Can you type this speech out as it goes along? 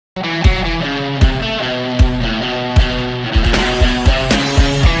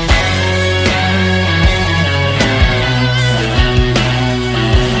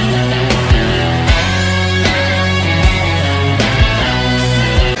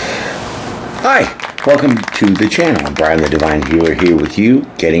Hi, welcome to the channel. I'm Brian the Divine Healer here with you,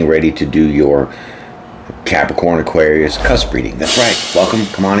 getting ready to do your Capricorn-Aquarius Cusp reading. That's right. Welcome.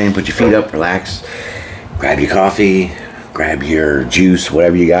 Come on in, put your feet up, relax, grab your coffee, grab your juice,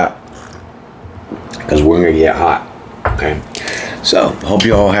 whatever you got, because we're going to get hot. Okay. So, hope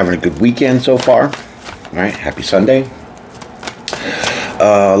you all having a good weekend so far. All right. Happy Sunday.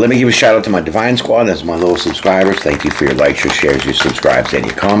 Let me give a shout out to my Divine Squad. That's my little subscribers. Thank you for your likes, your shares, your subscribes, and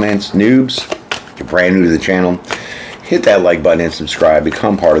your comments. Noobs, if you're brand new to the channel, hit that like button and subscribe.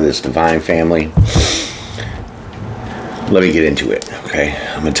 Become part of this Divine family. Let me get into it, okay?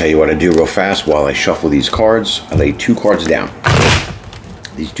 I'm going to tell you what I do real fast while I shuffle these cards. I lay 2 cards down.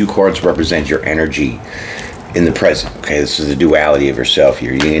 These 2 cards represent your energy in the present, okay? This is the duality of yourself.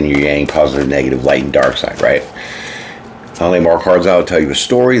 Your yin, your yang, positive, negative, light, and dark side, right? I'll lay more cards out. I'll tell you a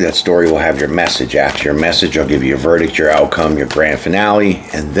story. That story will have your message. After your message, I'll give you a verdict, your outcome, your grand finale,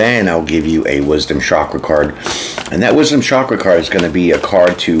 and then I'll give you a wisdom chakra card. And that wisdom chakra card is going to be a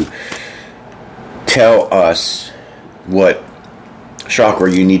card to tell us what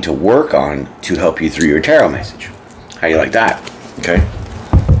chakra you need to work on to help you through your tarot message. How you like that? Okay.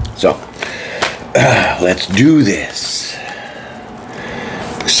 So, let's do this.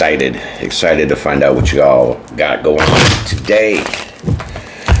 Excited to find out what you all got going on today.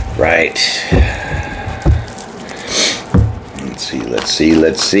 Right. Let's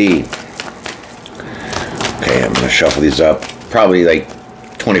see. Okay, I'm gonna shuffle these up probably like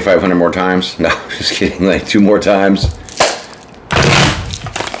 2,500 more times. No, just kidding, like 2 more times.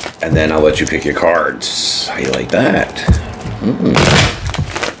 And then I'll let you pick your cards. How you like that?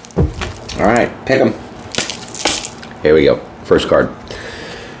 All right, pick them. Here we go. First card.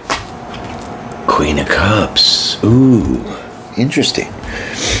 Queen of Cups. Ooh, interesting.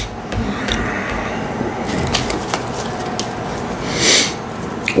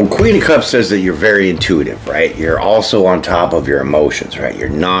 Well, Queen of Cups says that you're very intuitive, right? You're also on top of your emotions, right? You're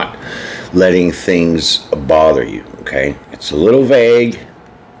not letting things bother you, okay? It's a little vague,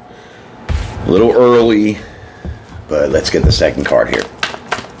 a little early, but let's get the second card here.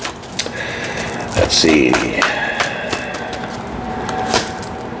 Let's see.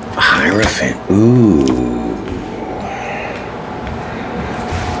 Hierophant. Ooh.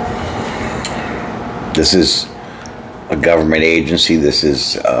 This is a government agency. This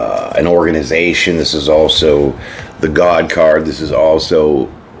is an organization. This is also the God card. This is also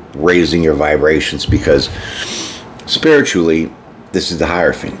raising your vibrations, because spiritually, this is the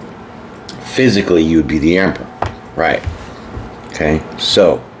Hierophant. Physically, you would be the Emperor. Right. Okay.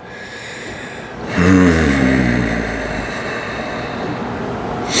 So.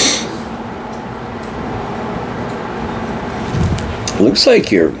 Looks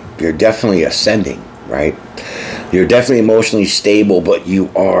like you're definitely ascending, right? You're definitely emotionally stable, but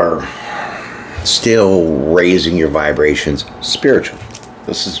you are still raising your vibrations spiritually.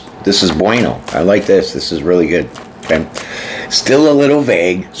 This is bueno. I like this. This is really good. Okay. Still a little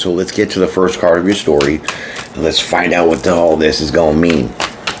vague, so let's get to the first card of your story and let's find out what all this is going to mean.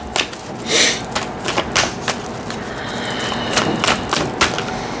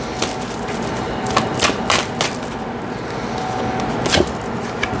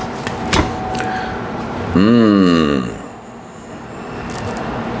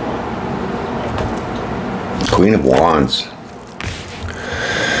 Queen of Wands.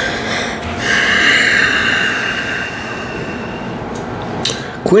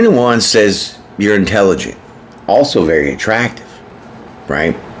 Queen of Wands says you're intelligent, also very attractive,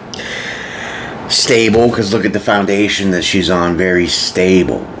 right? Stable, because look at the foundation that she's on, very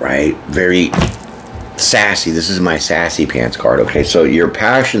stable, right? Very sassy. This is my sassy pants card, okay? So your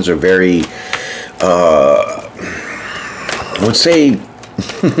passions are very, I would say,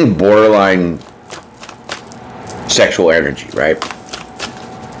 borderline sexual energy, right?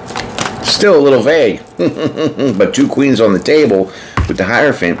 Still a little vague, but 2 queens on the table with the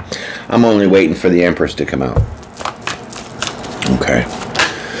Hierophant. I'm only waiting for the Empress to come out. Okay,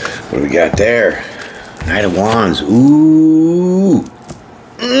 what do we got there? Knight of Wands. Ooh.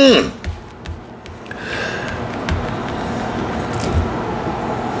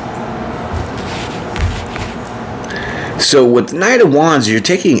 So with the Knight of Wands, you're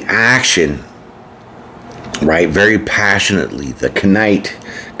taking action, right? Very passionately. The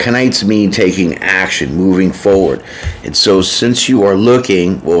Knights mean taking action, moving forward. And so since you are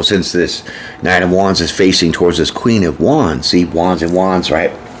looking, well, since this Knight of Wands is facing towards this Queen of Wands, see, Wands and Wands,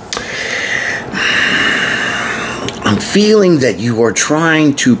 right? I'm feeling that you are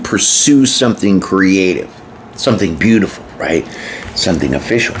trying to pursue something creative, something beautiful, right? Something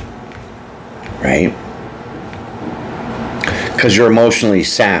official, right? Because you're emotionally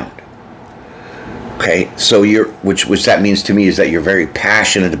sound. Okay, so which that means to me is that you're very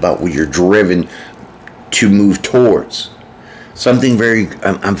passionate about what you're driven to move towards. Something very,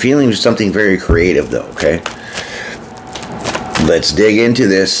 I'm feeling something very creative though, okay? Let's dig into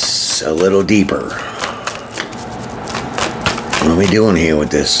this a little deeper. What are we doing here with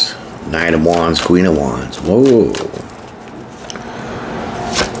this Knight of Wands, Queen of Wands? Whoa.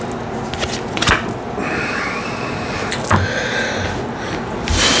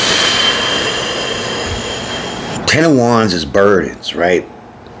 Ten of Wands is burdens, right?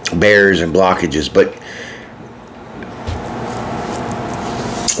 Barriers and blockages, but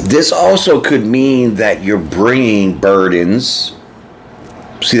this also could mean that you're bringing burdens.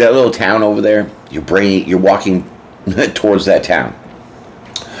 See that little town over there? You're walking towards that town.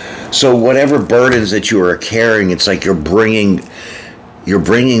 So whatever burdens that you are carrying, it's like you're bringing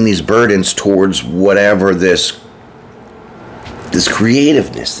these burdens towards whatever this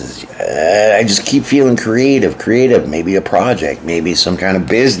creativeness is. I just keep feeling creative, maybe a project, maybe some kind of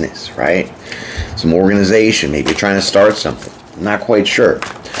business, right? Some organization, maybe you're trying to start something. I'm not quite sure.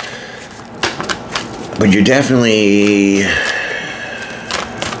 But you're definitely,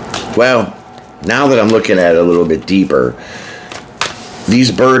 well, now that I'm looking at it a little bit deeper,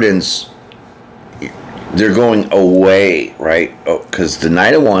 these burdens, they're going away, right? Because the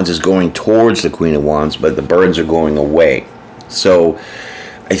Knight of Wands is going towards the Queen of Wands, but the burdens are going away. So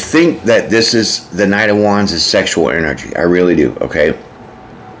I think that this is, the Knight of Wands is sexual energy. I really do, okay?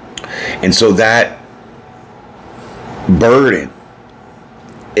 And so that burden,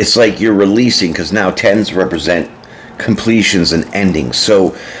 it's like you're releasing, because now tens represent completions and endings.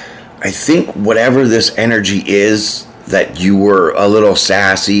 So I think whatever this energy is, that you were a little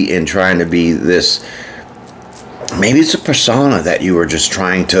sassy in trying to be this, maybe it's a persona that you were just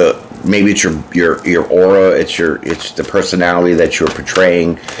trying to, maybe it's your aura, it's the personality that you're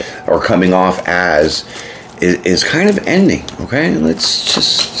portraying or coming off as, is kind of ending. Okay, let's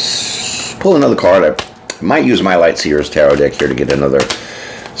just pull another card. I might use my Light Seer's Tarot deck here to get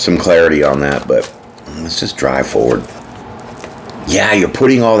some clarity on that, but let's just drive forward. Yeah, you're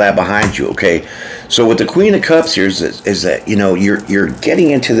putting all that behind you, okay? So with the Queen of Cups here is that, you know, you're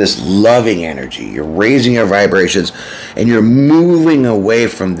getting into this loving energy. You're raising your vibrations, and you're moving away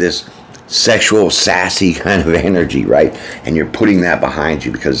from this sexual, sassy kind of energy, right? And you're putting that behind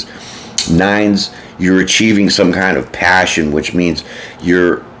you, because nines, you're achieving some kind of passion, which means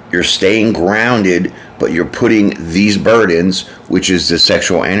you're staying grounded, but you're putting these burdens, which is the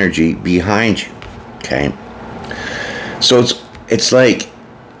sexual energy, behind you, okay? So it's like,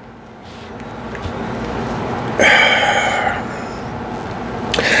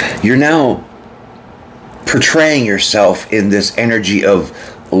 you're now portraying yourself in this energy of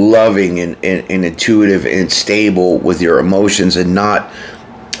loving and intuitive and stable with your emotions, and not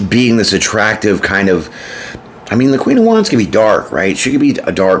being this attractive kind of, I mean, the Queen of Wands can be dark, right? She could be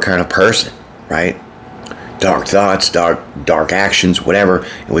a dark kind of person, right? Dark thoughts, dark actions, whatever.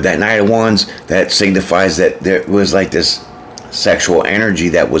 And with that Knight of Wands, that signifies that there was like this sexual energy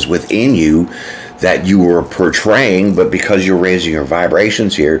that was within you that you were portraying, but because you're raising your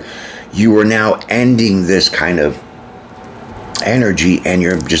vibrations here, you are now ending this kind of energy, and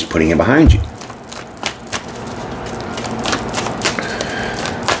you're just putting it behind you.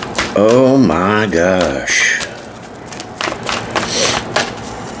 Oh my gosh.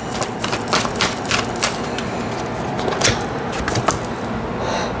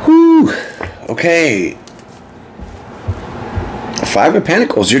 Whew. Okay. Five of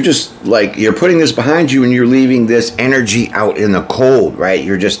Pentacles, you're just like, you're putting this behind you, and you're leaving this energy out in the cold, right?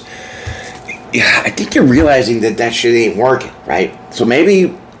 You're just, yeah, I think you're realizing that shit ain't working, right? So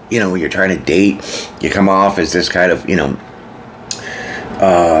maybe, you know, you're trying to date, you come off as this kind of, you know,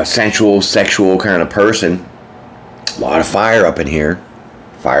 sensual, sexual kind of person. A lot of fire up in here.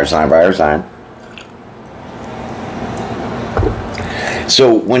 Fire sign, fire sign.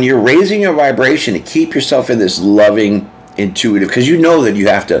 So when you're raising your vibration to keep yourself in this loving, intuitive, because you know that you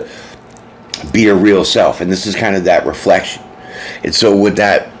have to be your real self, and this is kind of that reflection. And so with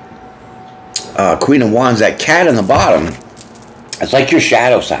that Queen of Wands, that cat on the bottom, it's like your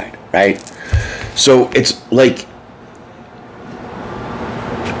shadow side, right? So it's like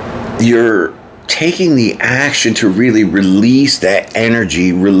you're taking the action to really release that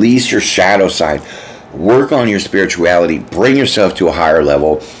energy, release your shadow side, work on your spirituality, bring yourself to a higher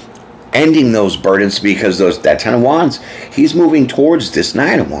level, ending those burdens, because that Ten of Wands, he's moving towards this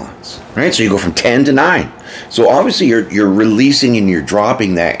Nine of Wands, right? So you go from 10 to 9. So obviously you're releasing and you're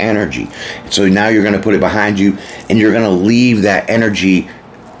dropping that energy. So now you're going to put it behind you, and you're going to leave that energy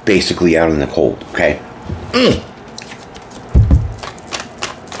basically out in the cold, okay?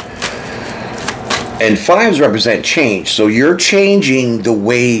 And fives represent change. So you're changing the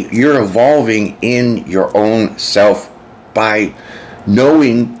way you're evolving in your own self by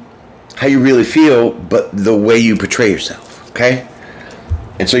knowing how you really feel, but the way you portray yourself. Okay?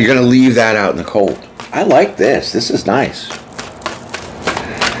 And so you're going to leave that out in the cold. I like this. This is nice.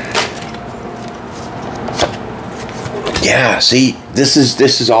 Yeah, see, this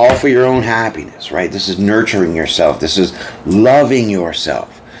is all for your own happiness, right? This is nurturing yourself. This is loving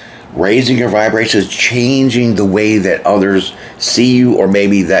yourself. Raising your vibrations, changing the way that others see you, or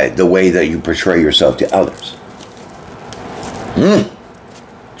maybe that the way that you portray yourself to others.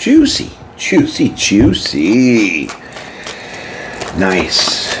 Juicy, juicy, juicy.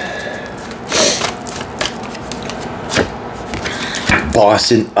 Nice.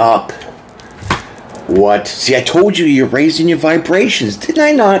 Bossing up. What? See, I told you you're raising your vibrations. Didn't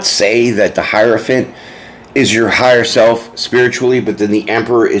I not say that the Hierophant is your higher self spiritually, but then the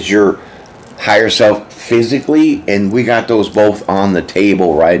Emperor is your higher self physically? And we got those both on the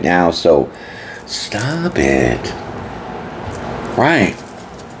table right now, so stop it. Right.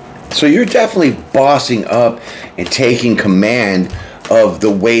 So you're definitely bossing up and taking command of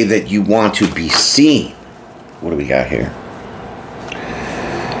the way that you want to be seen. What do we got here?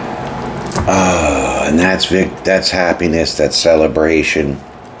 And that's happiness, that's celebration.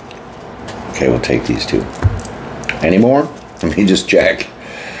 Okay, we'll take these two. Any more? Let me just check.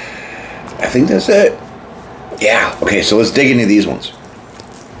 I think that's it. Yeah, okay, so let's dig into these ones.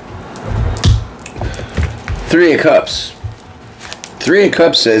 Three of Cups. Three of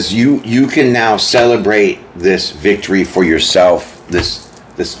Cups says you can now celebrate this victory for yourself, this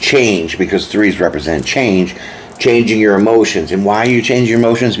change, because threes represent change. Changing your emotions. And why are you changing your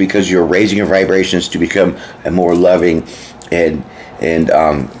emotions? Because you're raising your vibrations to become a more loving and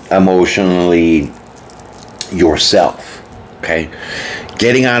emotionally yourself. Okay?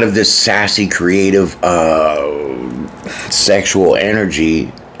 Getting out of this sassy, creative, sexual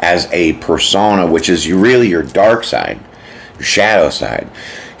energy as a persona, which is really your dark side, your shadow side.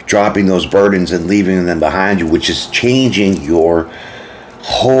 Dropping those burdens and leaving them behind you, which is changing your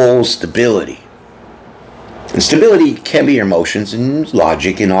whole stability. And stability can be your emotions and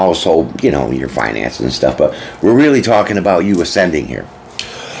logic and also, you know, your finances and stuff. But we're really talking about you ascending here.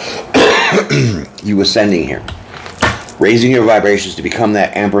 You ascending here. Raising your vibrations to become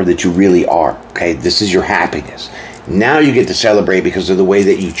that Emperor that you really are. Okay, this is your happiness. Now you get to celebrate because of the way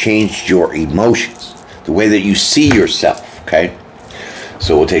that you changed your emotions. The way that you see yourself. Okay.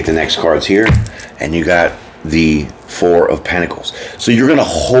 So we'll take the next cards here. And you got the Four of Pentacles. So you're going to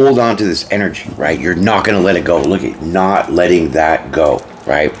hold on to this energy, right? You're not going to let it go. Look at not letting that go,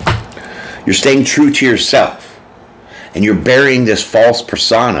 right? You're staying true to yourself. And you're burying this false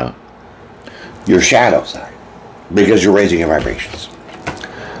persona, your shadow side, because you're raising your vibrations.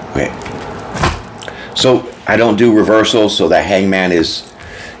 Okay. So I don't do reversals, so that Hangman is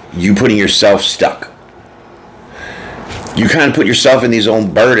you putting yourself stuck. You kind of put yourself in these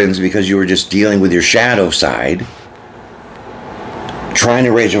own burdens because you were just dealing with your shadow side, trying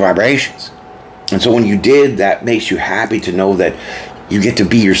to raise your vibrations. And so when you did, that makes you happy to know that you get to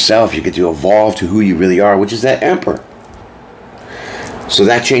be yourself. You get to evolve to who you really are, which is that Emperor. So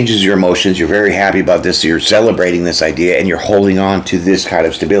that changes your emotions. You're very happy about this. You're celebrating this idea and you're holding on to this kind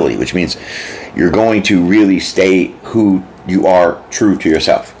of stability, which means you're going to really stay who you are, true to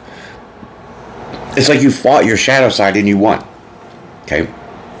yourself. It's like you fought your shadow side and you won. Okay?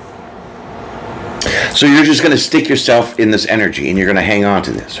 So you're just going to stick yourself in this energy and you're going to hang on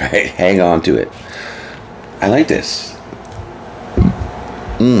to this, right? Hang on to it. I like this.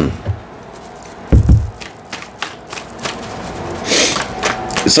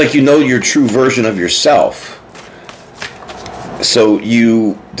 It's like you know your true version of yourself. So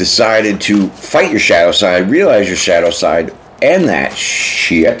you decided to fight your shadow side, realize your shadow side, and that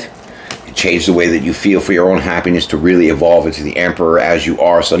shit. Change the way that you feel for your own happiness to really evolve into the Emperor as you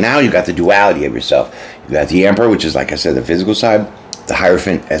are. So now you got the duality of yourself. You got the Emperor, which is, like I said, the physical side. The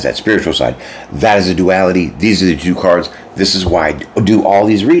Hierophant as that spiritual side. That is a duality. These are the two cards. This is why I do all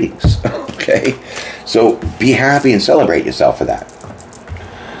these readings. Okay? So be happy and celebrate yourself for that.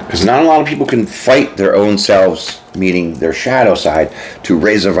 Because not a lot of people can fight their own selves, meaning their shadow side, to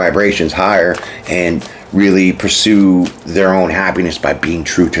raise their vibrations higher and really pursue their own happiness by being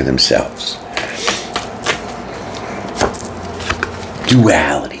true to themselves.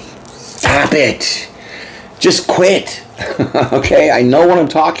 Duality. Stop it. Just quit. Okay? I know what I'm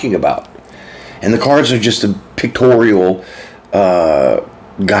talking about. And the cards are just a pictorial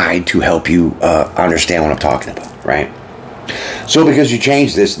guide to help you understand what I'm talking about, right? So because you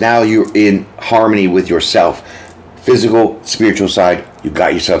changed this, now you're in harmony with yourself. Physical, spiritual side, you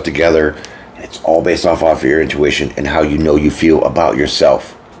got yourself together. It's all based off of your intuition and how you know you feel about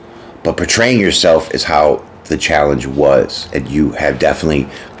yourself. But portraying yourself is how the challenge was. And you have definitely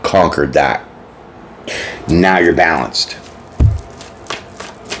conquered that. Now you're balanced.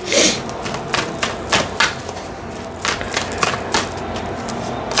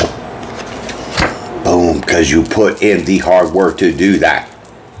 Boom, because you put in the hard work to do that.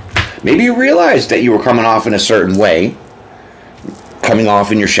 Maybe you realized that you were coming off in a certain way. Coming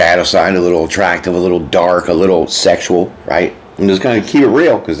off in your shadow side, a little attractive, a little dark, a little sexual, right? I'm just going to keep it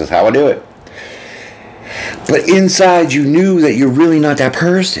real because that's how I do it. But inside you knew that you're really not that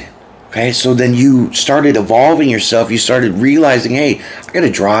person. Okay, so then you started evolving yourself. You started realizing, hey, I got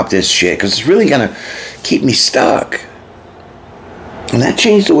to drop this shit because it's really going to keep me stuck. And that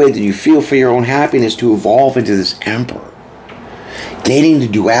changed the way that you feel for your own happiness to evolve into this emperor. Gaining the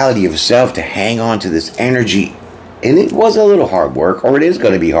duality of self to hang on to this energy. And it was a little hard work, or it is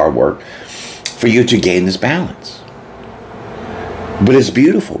going to be hard work, for you to gain this balance. But it's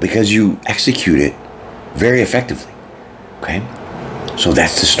beautiful because you execute it very effectively. Okay? So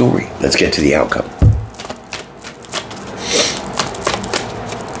that's the story. Let's get to the outcome.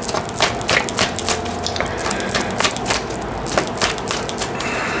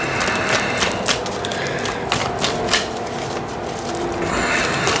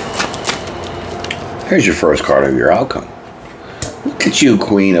 Here's your first card of your outcome. Look at you,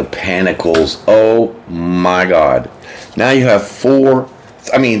 Queen of Pentacles. Oh my God. Now you have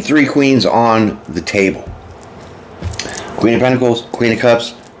three queens on the table. Queen of Pentacles, Queen of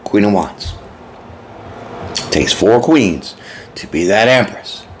Cups, Queen of Wands. It takes 4 queens to be that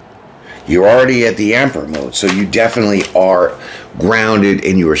Empress. You're already at the Emperor mode, so you definitely are grounded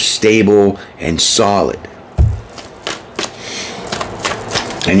and you're stable and solid.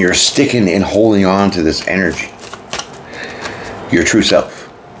 And you're sticking and holding on to this energy. Your true self.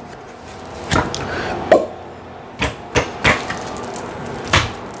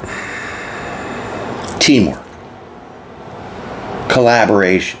 Teamwork.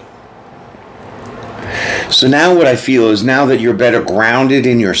 Collaboration. So now what I feel is now that you're better grounded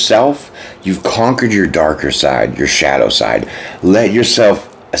in yourself, you've conquered your darker side, your shadow side. Let yourself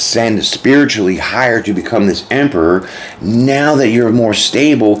ascend spiritually higher to become this emperor. Now that you're more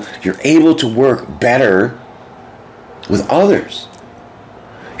stable, you're able to work better with others.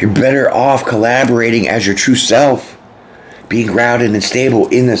 You're better off collaborating as your true self, being grounded and stable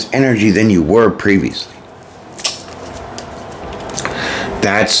in this energy than you were previously.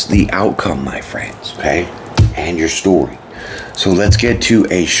 That's the outcome, my friends, okay? And your story. So let's get to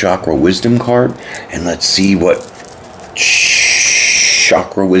a chakra wisdom card and let's see what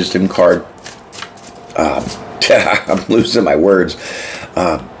chakra wisdom card I'm losing my words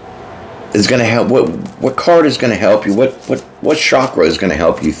is going to help. What card is going to help you? What chakra is going to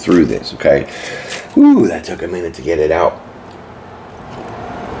help you through this? Okay. Ooh, that took a minute to get it out.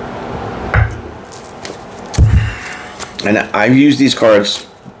 And I've used these cards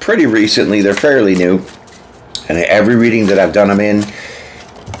pretty recently. They're fairly new, and every reading that I've done them in.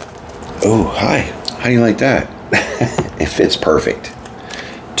 Oh, hi. How do you like that? It fits perfect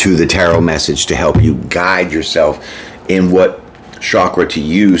to the tarot message to help you guide yourself in what chakra to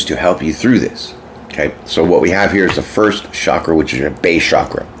use to help you through this. Okay, so what we have here is the first chakra, which is your base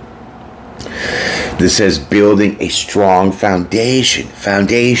chakra. This says building a strong foundation.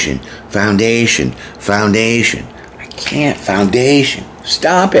 Foundation. Foundation. Foundation. I can't. Foundation.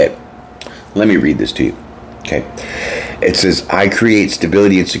 Stop it. Let me read this to you. Okay. It says, I create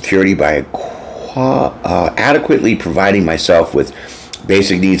stability and security by adequately providing myself with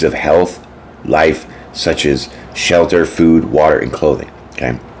basic needs of health, life, such as shelter, food, water, and clothing.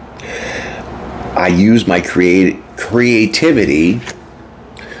 Okay. I use my creativity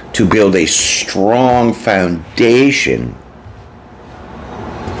to build a strong foundation,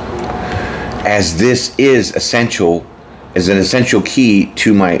 as this is an essential key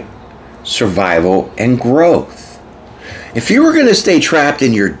to my survival and growth. If you were going to stay trapped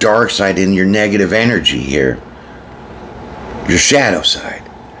in your dark side, in your negative energy here, your shadow side,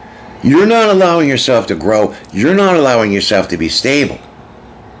 you're not allowing yourself to grow. You're not allowing yourself to be stable.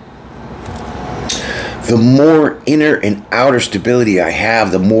 The more inner and outer stability I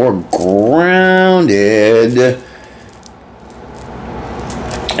have, the more grounded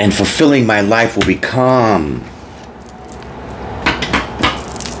and fulfilling my life will become.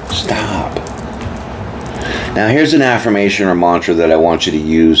 Stop. Now here's an affirmation or mantra that I want you to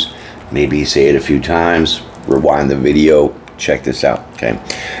use. Maybe say it a few times. Rewind the video. Check this out, okay?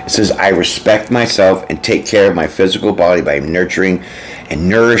 It says, I respect myself and take care of my physical body by nurturing and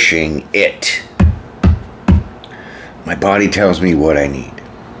nourishing it. My body tells me what I need.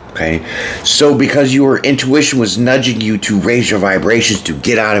 Okay, so because your intuition was nudging you to raise your vibrations, to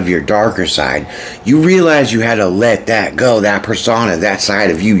get out of your darker side, you realized you had to let that go, that persona, that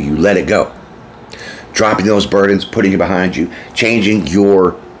side of you, you let it go. Dropping those burdens, putting it behind you, changing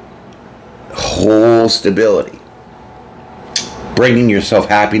your whole stability. Bringing yourself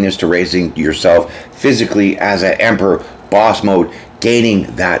happiness to raising yourself physically as an emperor, boss mode,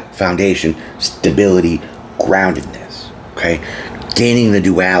 gaining that foundation, stability, groundedness, okay? Gaining the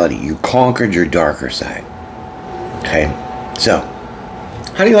duality. You conquered your darker side. Okay? So,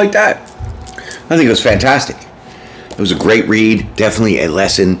 how do you like that? I think it was fantastic. It was a great read. Definitely a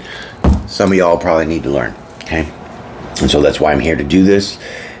lesson some of y'all probably need to learn. Okay? And so that's why I'm here to do this.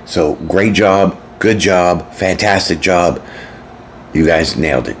 So, great job. Good job. Fantastic job. You guys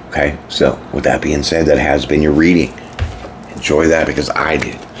nailed it. Okay? So, with that being said, that has been your reading. Enjoy that because I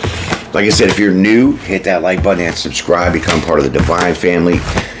did. Like I said, if you're new, hit that like button and subscribe. Become part of the Divine Family.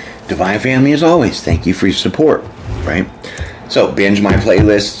 Divine Family, as always, thank you for your support, right? So, binge my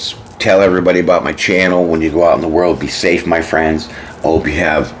playlists. Tell everybody about my channel. When you go out in the world, be safe, my friends. I hope you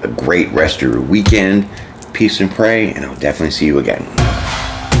have a great rest of your weekend. Peace and pray, and I'll definitely see you again.